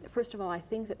first of all, I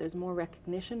think that there's more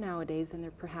recognition nowadays than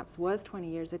there perhaps was 20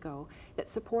 years ago, that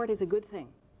support is a good thing.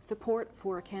 support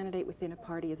for a candidate within a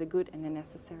party is a good and a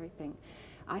necessary thing.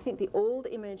 I think the old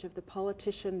image of the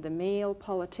politician, the male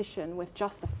politician, with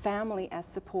just the family as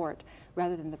support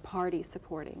rather than the party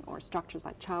supporting or structures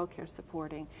like childcare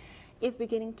supporting, is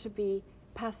beginning to be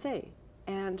passé.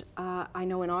 And I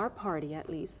know in our party, at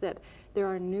least, that there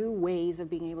are new ways of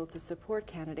being able to support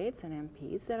candidates and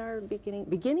MPs that are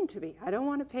beginning to be, I don't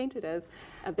want to paint it as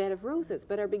a bed of roses,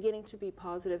 but are beginning to be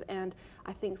positive. And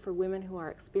I think for women who are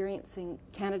experiencing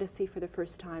candidacy for the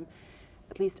first time,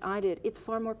 at least I did, it's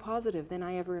far more positive than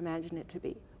I ever imagined it to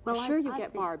be. Well, sure, you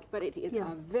get barbs, but it is a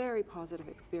very positive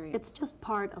experience. It's just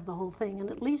part of the whole thing, and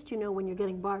at least you know when you're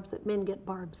getting barbs that men get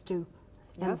barbs too.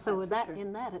 And so that,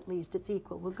 in that, at least, it's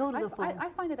equal. We'll go to the phones. I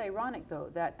find it ironic, though,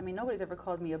 that, I mean, nobody's ever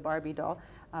called me a Barbie doll,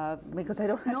 because I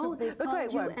don't... No, they've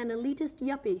called you an elitist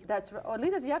yuppie. That's right. Oh,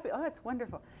 elitist yuppie. Oh, that's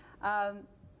wonderful.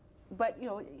 But, you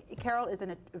know, Carole is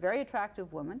a very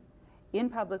attractive woman in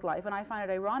public life, and I find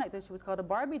it ironic that she was called a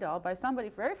Barbie doll by somebody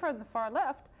very far on the far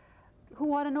left who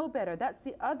want to know better. That's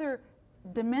the other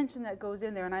dimension that goes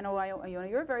in there, and I know, Iona,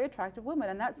 you're a very attractive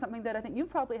woman, and that's something that I think you've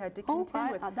probably had to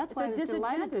contend with. That's why I was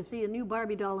delighted to see a new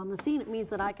Barbie doll on the scene. It means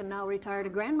that I can now retire to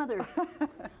grandmother,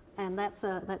 and that's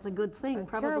a good thing.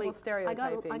 Terrible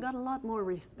stereotyping. I got a lot more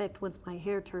respect once my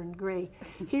hair turned gray.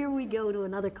 Here we go to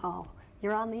another call.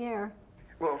 You're on the air.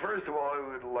 Well, first of all, I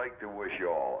would like to wish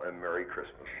you all a Merry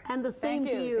Christmas. And the same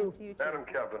to you. Iona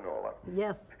Campagnolo.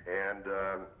 Yes. And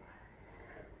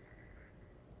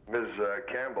Ms.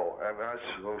 Campbell, I'm not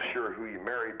so sure who you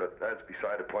married, but that's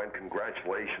beside the point.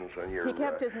 Congratulations on your... He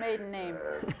kept his maiden name.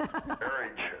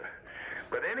 Marriage.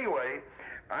 But anyway,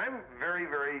 I'm very,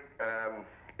 very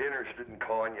interested in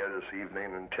calling you this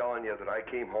evening and telling you that I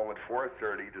came home at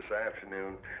 4:30 this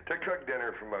afternoon to cook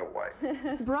dinner for my wife.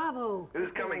 Bravo.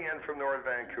 Who's coming in from North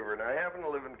Vancouver, and I happen to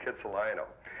live in Kitsilano.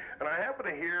 And I happen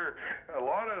to hear a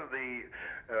lot of a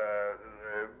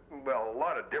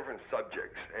lot of different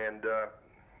subjects, and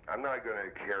I'm not going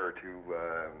to care to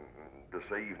this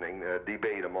evening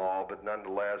debate them all, but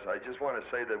nonetheless, I just want to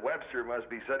say that Webster must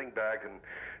be sitting back and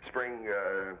spring,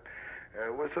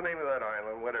 what's the name of that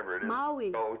island, whatever it is?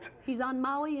 Maui. He's on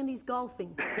Maui and he's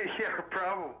golfing. Yeah,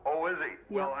 probably. Oh, is he?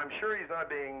 Yeah. Well, I'm sure he's not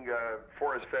being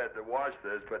force-fed to watch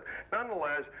this, but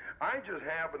nonetheless, I just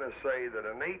happen to say that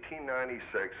in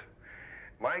 1896,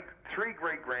 my 3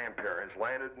 great-grandparents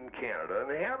landed in Canada, and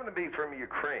they happen to be from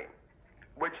Ukraine,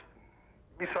 which...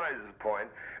 Besides the point,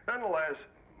 nonetheless,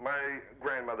 my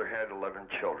grandmother had 11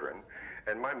 children,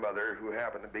 and my mother, who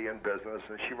happened to be in business,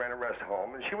 and she ran a rest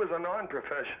home, and she was a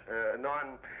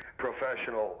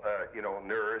non-professional,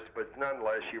 nurse, but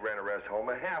nonetheless, she ran a rest home,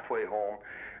 a halfway home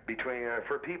between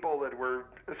for people that were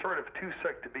sort of too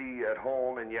sick to be at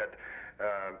home, and yet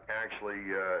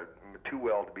actually too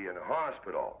well to be in a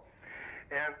hospital.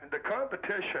 And the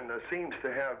competition that seems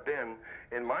to have been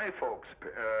in my folks.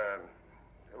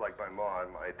 Like my mom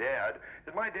and my dad,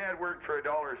 is my dad worked for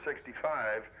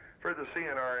 $1.65 for the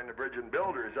CNR and the Bridge and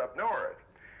Builders up north.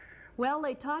 Well,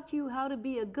 they taught you how to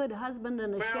be a good husband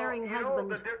and a sharing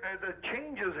husband. The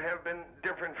changes have been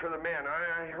different for the men.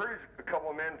 I heard a couple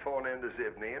of men phone in this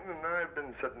evening, and I've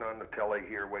been sitting on the telly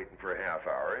here waiting for a half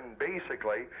hour, and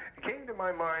basically it came to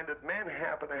my mind that men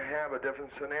happen to have a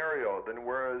different scenario than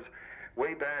whereas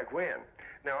way back when.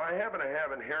 Now, I happen to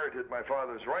have inherited my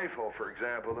father's rifle, for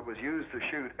example, that was used to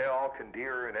shoot elk and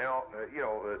deer and elk,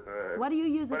 what do you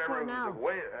use it for now? Whatever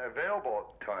was available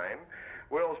at the time.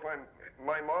 Well,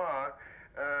 my ma,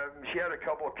 she had a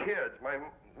couple of kids. My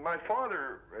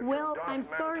father... Well, I'm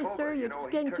sorry, sir. You're just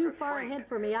getting too far ahead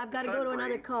for me. I've got to go to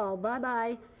another call.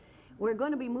 Bye-bye. We're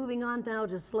going to be moving on now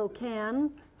to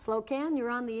Slocan. Slocan,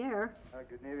 you're on the air.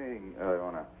 Good evening,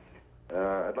 Iona.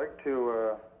 I'd like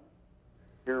to...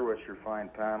 hear what your fine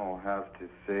panel has to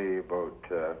say about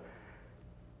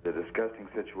the disgusting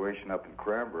situation up in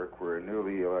Cranbrook where a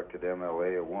newly elected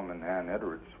MLA, a woman, Ann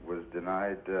Edwards, was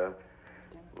denied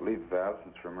leave of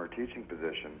absence from her teaching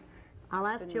position. I'll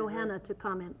ask Johanna to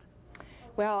comment.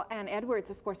 Well, Ann Edwards,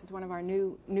 of course, is one of our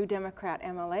new Democrat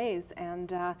MLAs,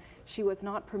 and she was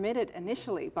not permitted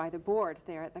initially by the board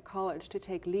there at the college to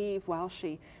take leave while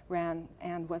she ran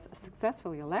and was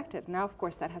successfully elected. Now, of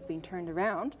course, that has been turned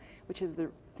around, which is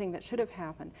the thing that should have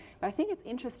happened. But I think it's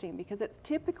interesting because it's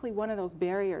typically one of those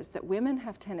barriers that women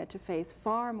have tended to face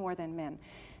far more than men.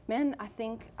 Men, I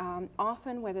think,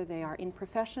 often, whether they are in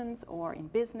professions or in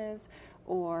business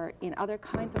or in other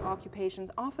kinds of occupations,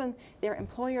 often their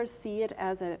employers see it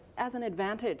as an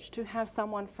advantage to have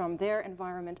someone from their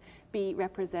environment be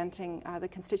representing the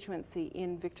constituency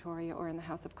in Victoria or in the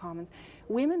House of Commons.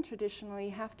 Women traditionally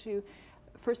have to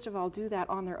first of all, do that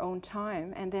on their own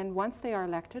time, and then once they are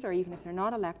elected, or even if they're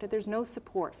not elected, there's no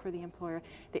support for the employer.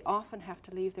 They often have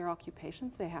to leave their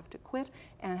occupations, they have to quit,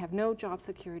 and have no job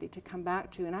security to come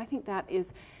back to. And I think that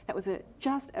was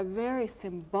just a very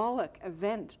symbolic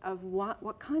event of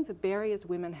what kinds of barriers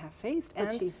women have faced.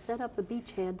 But she set up the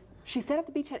beachhead. She set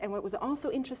up the beachhead, and what was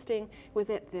also interesting was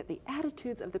that the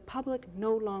attitudes of the public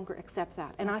no longer accept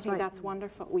that. And I think that's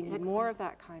wonderful. We need more of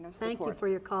that kind of support. Thank you for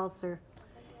your call, sir.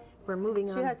 We're moving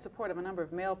on. She had support of a number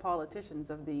of male politicians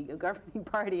of the governing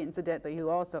party, incidentally, who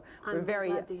also were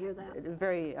very glad to hear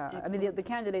that. I mean, the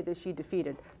candidate that she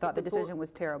defeated thought the decision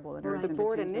was terrible. And the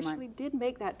board initially did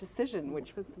make that decision,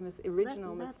 which was the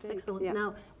original mistake. That's excellent. Yeah.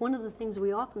 Now, one of the things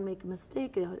we often make a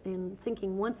mistake in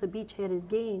thinking once a beachhead is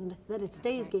gained, that it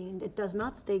stays gained. It does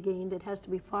not stay gained. It has to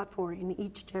be fought for in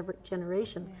each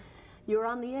generation. Yeah. You're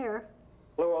on the air.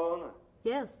 Hello, Iona.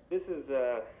 Yes. This is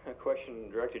a question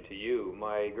directed to you.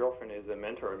 My girlfriend is a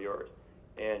mentor of yours,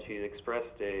 and she's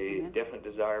expressed a definite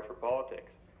desire for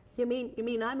politics. You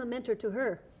mean I'm a mentor to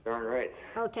her? Darn right.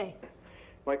 Okay.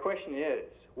 My question is,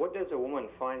 what does a woman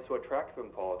find so attractive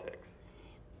in politics?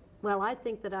 Well, I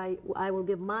think that I will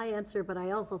give my answer, but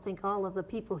I also think all of the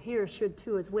people here should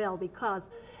too as well, because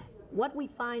what we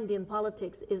find in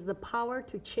politics is the power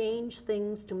to change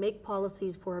things, to make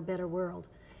policies for a better world.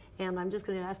 And I'm just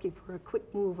going to ask you for a quick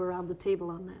move around the table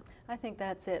on that. I think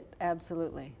that's it,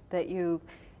 absolutely. That you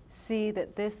see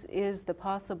that this is the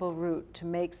possible route to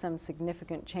make some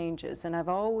significant changes. And I've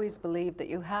always believed that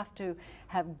you have to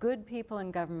have good people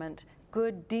in government,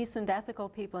 good, decent, ethical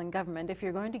people in government if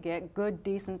you're going to get good,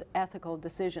 decent, ethical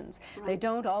decisions. Right. They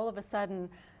don't all of a sudden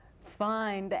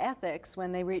find ethics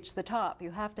when they reach the top.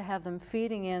 You have to have them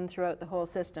feeding in throughout the whole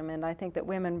system. And I think that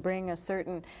women bring a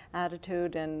certain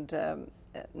attitude, and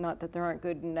not that there aren't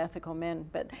good and ethical men,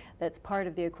 but that's part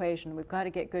of the equation. We've got to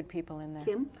get good people in there.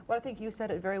 Kim? Well, I think you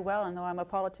said it very well, and though I'm a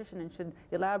politician and should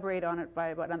elaborate on it by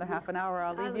about another half an hour,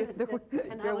 I'll leave you.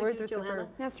 Your words are superb.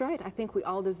 That's right. I think we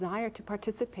all desire to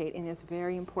participate in this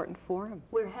very important forum.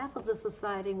 We're half of the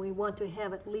society, and we want to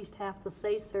have at least half the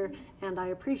say, sir, and I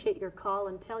appreciate your call,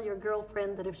 and tell your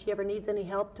girlfriend that if she ever needs any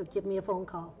help, to give me a phone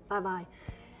call. Bye-bye.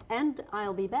 And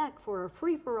I'll be back for a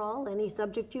free-for-all, any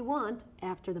subject you want,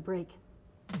 after the break.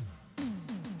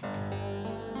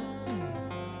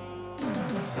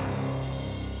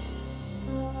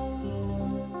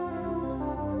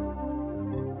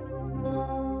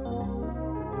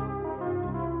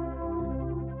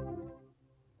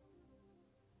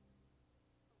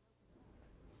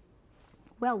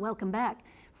 Well, welcome back.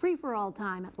 Free for all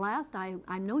time at last.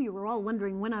 I know you were all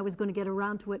wondering when I was going to get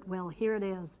around to it. Well, here it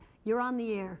is. You're on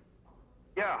the air.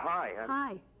 Yeah, hi.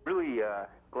 Hi. Really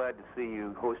glad to see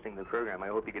you hosting the program. I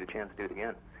hope you get a chance to do it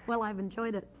again. Well, I've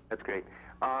enjoyed it. That's great.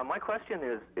 My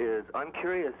question is I'm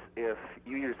curious if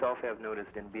you yourself have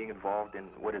noticed in being involved in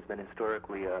what has been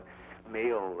historically a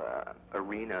male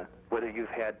arena, whether you've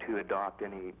had to adopt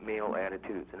any male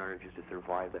attitudes in order just to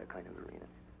survive that kind of arena.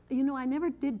 You know, I never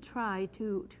did try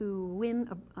to win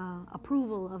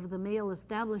approval of the male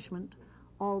establishment,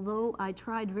 although I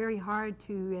tried very hard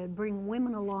to bring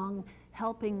women along,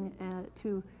 helping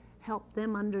to help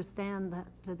them understand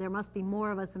that there must be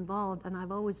more of us involved, and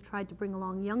I've always tried to bring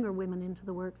along younger women into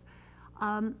the works.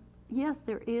 Yes,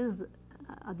 there is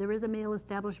a male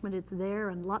establishment, it's there,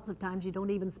 and lots of times you don't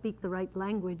even speak the right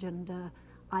language, and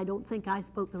I don't think I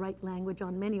spoke the right language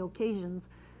on many occasions.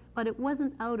 But it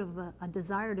wasn't out of a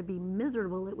desire to be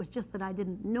miserable, it was just that I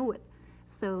didn't know it.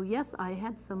 So yes, I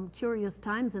had some curious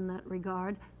times in that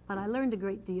regard, but I learned a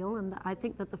great deal, and I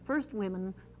think that the first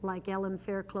women, like Ellen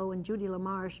Fairclough and Judy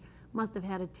LaMarche, must have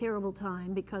had a terrible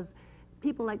time, because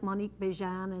people like Monique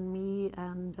Béjean and me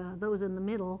and those in the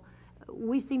middle,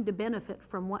 we seem to benefit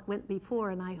from what went before,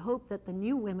 and I hope that the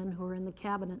new women who are in the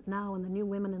cabinet now and the new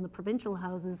women in the provincial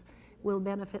houses will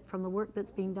benefit from the work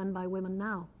that's being done by women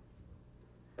now.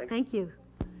 Thank you.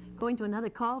 Going to another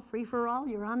call, free for all,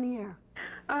 you're on the air.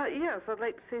 Yes, I'd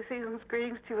like to say season's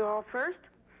greetings to you all first.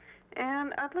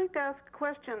 And I'd like to ask a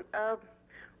question.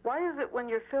 Why is it when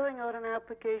you're filling out an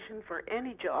application for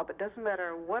any job, it doesn't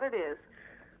matter what it is,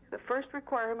 the first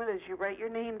requirement is you write your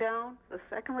name down, the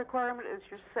second requirement is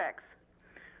your sex.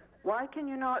 Why can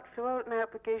you not fill out an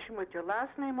application with your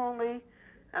last name only,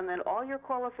 and then all your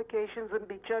qualifications, and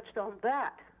be judged on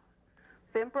that,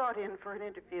 then brought in for an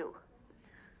interview?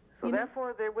 So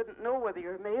therefore, they wouldn't know whether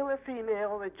you're male or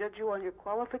female. They judge you on your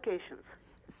qualifications.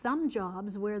 Some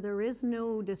jobs where there is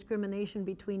no discrimination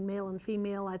between male and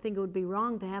female, I think it would be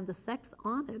wrong to have the sex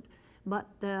on it. But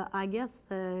I guess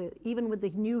even with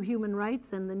the new human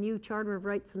rights and the new Charter of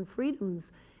Rights and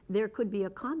Freedoms, there could be a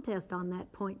contest on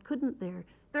that point, couldn't there?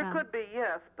 There could be,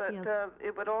 yes, but yes.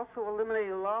 It would also eliminate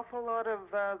an awful lot of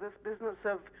this business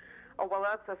of, oh, well,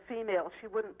 that's a female. She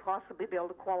wouldn't possibly be able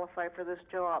to qualify for this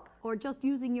job. Or just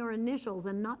using your initials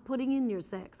and not putting in your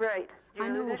sex. Right.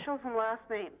 Your initials and last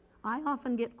name. I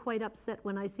often get quite upset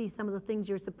when I see some of the things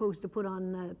you're supposed to put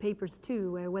on papers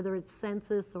too, whether it's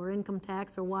census or income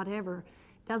tax or whatever.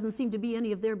 Doesn't seem to be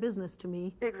any of their business to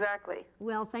me. Exactly.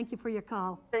 Well, thank you for your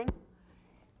call. Thank you.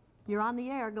 You're on the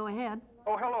air. Go ahead.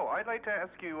 Oh, hello. I'd like to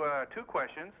ask you two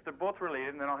questions. They're both related,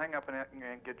 and then I'll hang up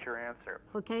and get your answer.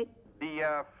 Okay.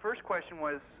 The first question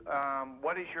was,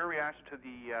 what is your reaction to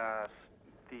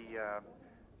the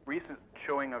recent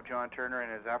showing of John Turner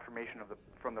and his affirmation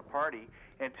from the party?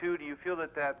 And two, do you feel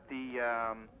that the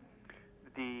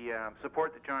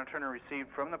support that John Turner received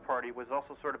from the party was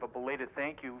also sort of a belated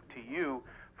thank you to you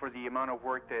for the amount of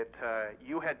work that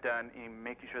you had done in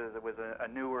making sure that there was a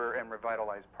newer and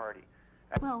revitalized party?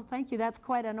 Well, thank you. That's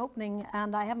quite an opening,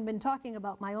 and I haven't been talking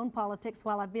about my own politics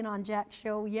while I've been on Jack's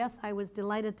show. Yes, I was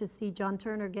delighted to see John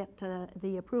Turner get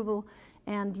the approval,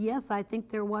 and yes, I think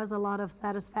there was a lot of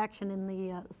satisfaction in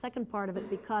the second part of it,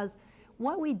 because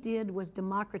what we did was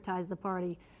democratize the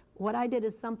party. What I did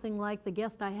is something like the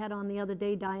guest I had on the other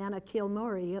day, Diana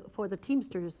Kilmurray, for the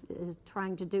Teamsters, is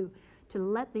trying to do, to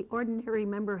let the ordinary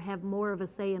member have more of a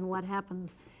say in what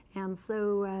happens. And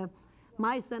so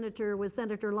my senator was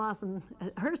Senator Lawson.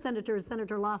 Her senator is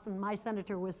Senator Lawson. My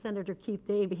senator was Senator Keith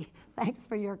Davey. Thanks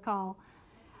for your call.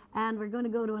 And we're going to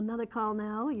go to another call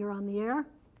now. You're on the air.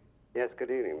 Yes,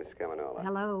 good evening, Ms. Campagnolo.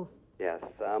 Hello. Yes,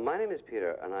 my name is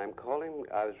Peter, and I'm calling.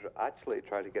 I was actually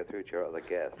trying to get through to your other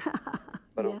guest,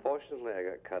 but yes. Unfortunately I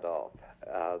got cut off.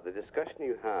 The discussion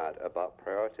you had about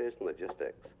priorities and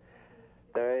logistics,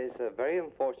 there is a very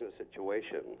unfortunate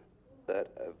situation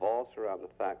that evolves around the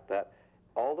fact that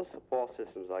all the support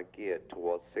systems are geared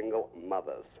towards single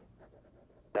mothers.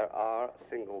 There are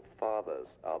single fathers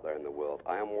out there in the world.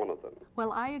 I am one of them.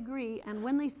 Well, I agree, and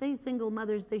when they say single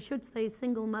mothers, they should say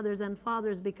single mothers and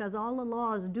fathers, because all the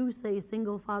laws do say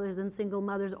single fathers and single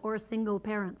mothers or single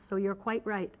parents, so you're quite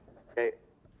right. Okay.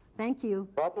 Thank you.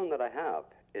 The problem that I have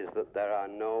is that there are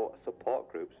no support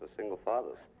groups for single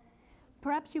fathers.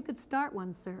 Perhaps you could start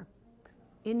one, sir,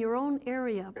 in your own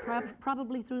area,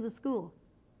 probably through the school.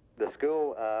 The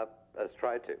school has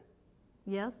tried to.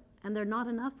 Yes, and they're not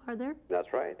enough, are there?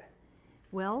 That's right.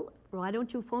 Well, why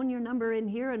don't you phone your number in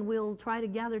here and we'll try to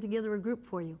gather together a group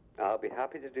for you. I'll be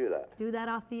happy to do that. Do that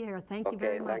off the air. Thank you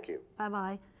very much. Thank you.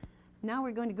 Bye-bye. Now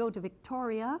we're going to go to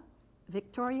Victoria.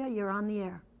 Victoria, you're on the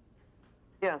air.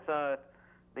 Yes,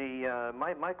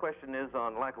 my question is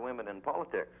on lack of women in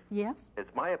politics. Yes?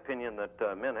 It's my opinion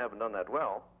that men haven't done that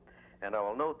well, and I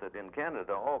will note that in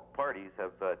Canada, all parties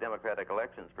have democratic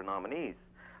elections for nominees.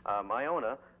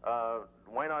 Iona,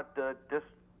 why not just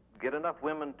get enough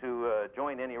women to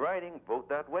join any riding, vote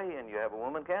that way, and you have a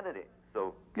woman candidate?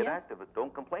 So get active, but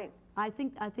don't complain. I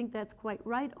think that's quite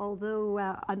right, although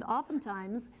and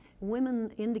oftentimes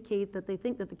women indicate that they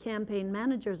think that the campaign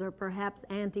managers are perhaps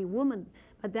anti-woman,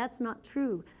 but that's not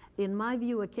true. In my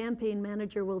view, a campaign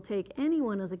manager will take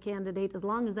anyone as a candidate as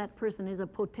long as that person is a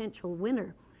potential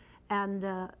winner. And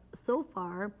so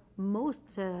far,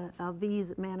 most of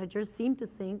these managers seem to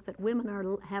think that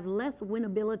women have less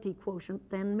winnability quotient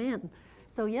than men.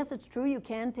 So yes, it's true, you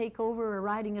can take over a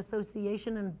riding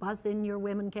association and bus in your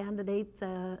women candidates,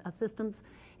 assistants,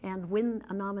 and win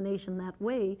a nomination that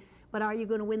way, but are you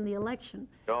going to win the election?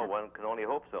 No, one can only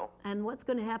hope so. And what's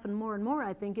going to happen more and more,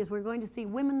 I think, is we're going to see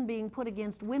women being put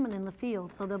against women in the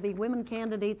field. So there'll be women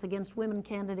candidates against women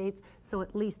candidates, so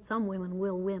at least some women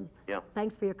will win. Yeah.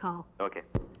 Thanks for your call. Okay.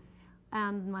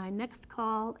 And my next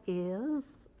call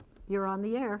is, you're on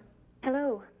the air.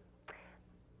 Hello.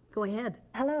 Go ahead.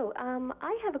 Hello.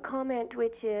 I have a comment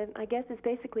which I guess is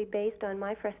basically based on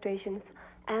my frustrations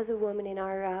as a woman in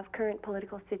our current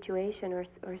political situation or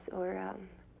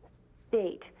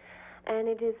state. And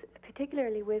it is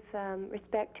particularly with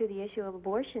respect to the issue of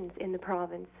abortions in the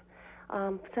province.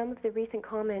 Some of the recent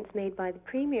comments made by the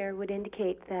Premier would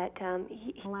indicate that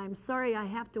Well, I'm sorry, I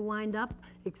have to wind up.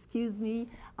 Excuse me.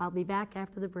 I'll be back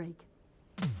after the break.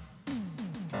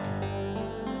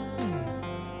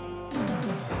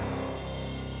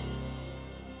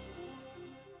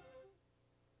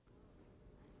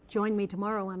 Join me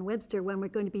tomorrow on Webster when we're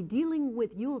going to be dealing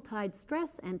with Yuletide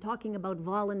stress and talking about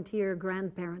volunteer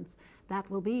grandparents. That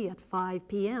will be at 5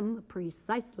 p.m.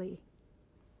 precisely.